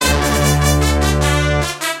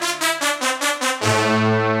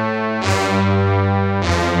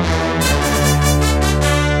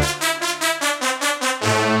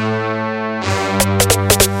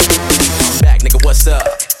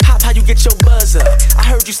was up? I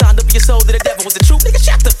heard you signed up for your soul to the devil. Was it true? Nigga,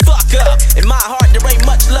 shut the fuck up. In my heart, there ain't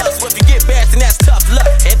much love. So if you get bashed, then that's tough luck.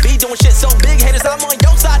 And be doing shit so big, haters, I'm on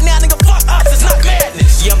your side now, nigga. Fuck us, it's not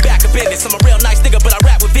madness. Yeah, I'm back up in this. I'm a real nice nigga, but I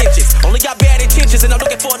rap with vengeance. Only got bad intentions, and I'm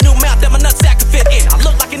looking for a new mouth that my nutsack can fit in. I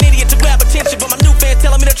look like an idiot to grab attention, but my new fans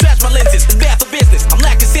telling me to trash my lenses. It's bad for business. I'm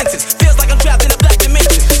lacking senses. Feels like I'm trapped in a black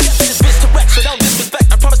dimension. This bitch correct, so don't disrespect.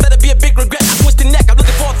 I promise that'll be a big regret. I twist the neck. I'm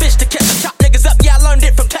looking for a fish to catch. I chop niggas up. Yeah, I learned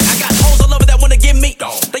it from tech. I got hoes all over that wanna get me.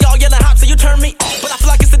 They all yelling hot, so you turn me. But I feel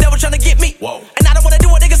like it's the devil trying to get me. And I don't wanna do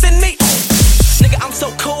what niggas send me. Nigga, I'm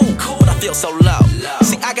so cool, but I feel so low.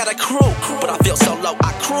 See, I got a crew, but I feel so low.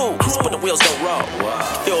 I cruise, but the wheels don't roll.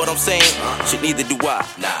 Feel what I'm saying? Shit, neither do I.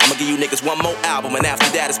 I'ma give you niggas one more album, and after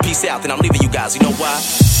that it's peace out. Then I'm leaving you guys. You know why?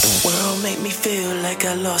 World make me feel like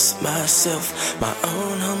I lost myself. My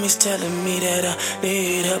own homies telling me that I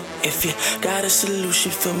need help. If you got a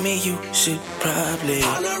solution for me, you should probably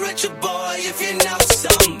holler at your boy if you know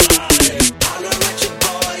somebody. Holler at your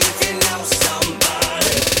boy if you know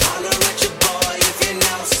somebody. Holler at your boy if you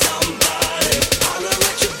know somebody. Holler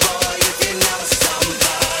at your boy if you know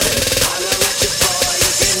somebody. Holler at your boy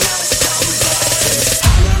if you know somebody.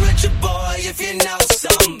 Holler at your boy if you know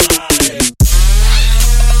somebody.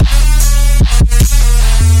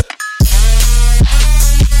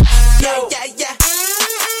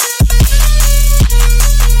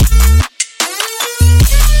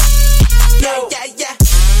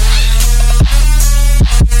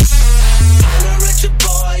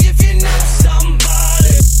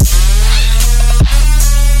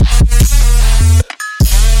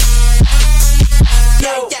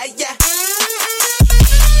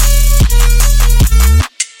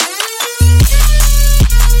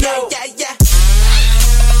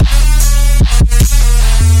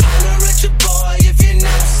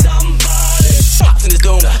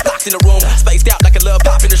 In the room, spaced out like a love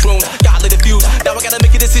pop in this room. Got lit and fused. Now I gotta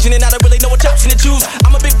make a decision and I don't really know which option to choose.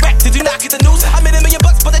 I'm a big wreck, did you not get the news? I made $1 million,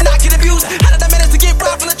 but they not get abused. How did I manage to get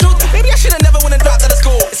robbed from the truth? Maybe I should've never went and dropped out of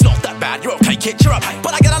school. It's not that bad, you're okay, kid, cheer up.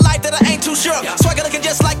 But I got a life that I ain't too sure of. So I gotta look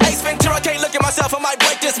just like Ace Ventura. Can't look at myself, I might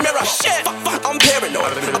break this mirror. Shit, fuck, I'm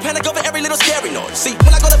paranoid. I panic over every little scary noise. See,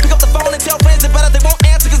 when I go to pick up the phone and tell friends about it, they won't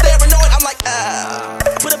answer cause they're annoyed. I'm like,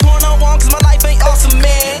 put a porno on cause my life ain't awesome,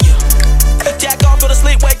 man. Jack off, go to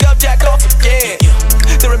sleep, wake up, jack off again.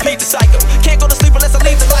 Then repeat the cycle. Can't go to sleep unless I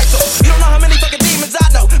leave the lights on. You don't know how many fucking demons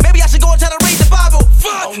I know. Maybe I should go and try to read the Bible.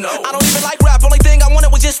 Fuck! Oh, no. I don't even like rap. Only thing I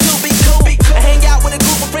wanted was just to be cool. And hang out with a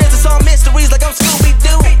group of friends and solve mysteries like I'm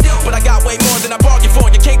Scooby-Doo. But I got way more than I bargained for.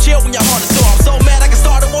 You can't chill when your heart is sore. I'm so mad I can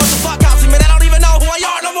start a war. So fuck Hopsin, man. I don't even know who I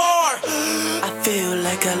are no more. I feel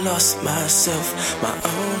like I lost myself. My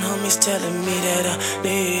own homies telling me that I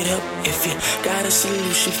need help. If you got a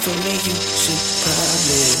solution for me, you should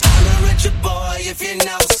probably holler at your boy if you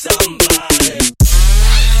know somebody.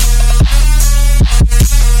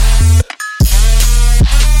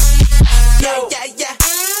 Yo, yeah, yeah.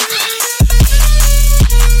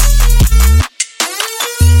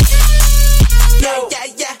 Yo, yeah,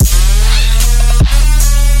 yeah.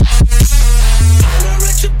 Holler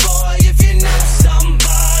at your boy if you know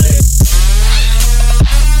somebody.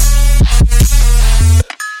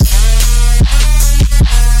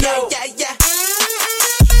 Yo, yeah, yeah.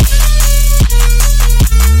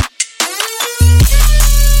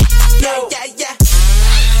 Yo, yeah, yeah.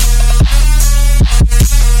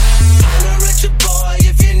 Holler at your boy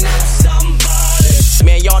if you know somebody.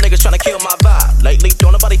 Man, y'all niggas tryna kill my vibe. Lately,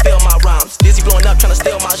 don't nobody feel my rhymes. Dizzy blowing up, tryna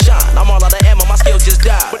steal my shine. I'm all out of ammo, my skills just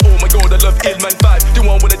died. But oh my god, I love Illman 5. The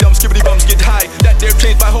one with the dumb skibbity bums get high. That there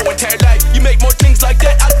changed my whole entire life. You make more things like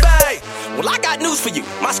that, I'll buy. Well, I got news for you.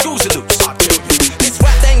 My screws are loose. This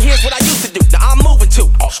rap thing here's what I used to do. Now I'm moving to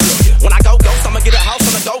Australia. When I go ghost, I'ma get a house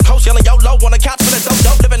on the Gold Coast. Yelling YOLO on the couch for the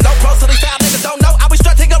dope. Living low pro, so these foul niggas don't know. I be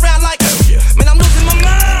strutting around like, man, I'm losing my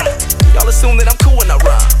mind. Y'all assume that I'm cool when I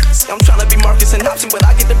rhyme. See, I'm trying to be Marcus and Hopsin, but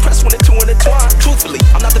I get depressed when the two intertwine. Truthfully,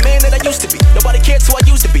 I'm not the man that I used to be. Nobody cares who I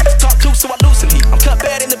used to be. Talk to, so I lose some heat. I'm cut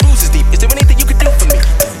bad and the bruises deep. Is there anything you can do for me?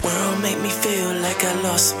 The world make me feel like I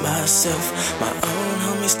lost myself. My own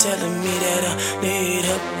homies telling me that I need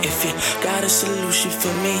help. If you got a solution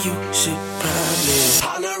for me, you should probably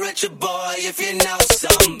holler at your boy if you know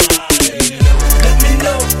somebody. Let me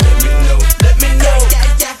know, let me know, let me know.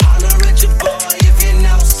 Yeah, yeah. Holler at your boy if you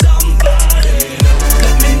know somebody.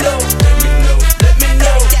 Let me know, let me know, let me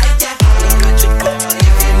know. Yeah, yeah. Holler at your boy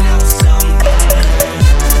if you know somebody.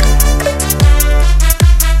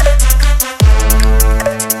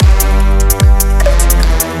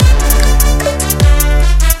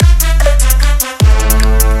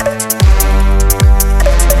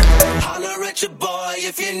 Holler at your boy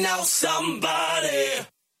if you know somebody.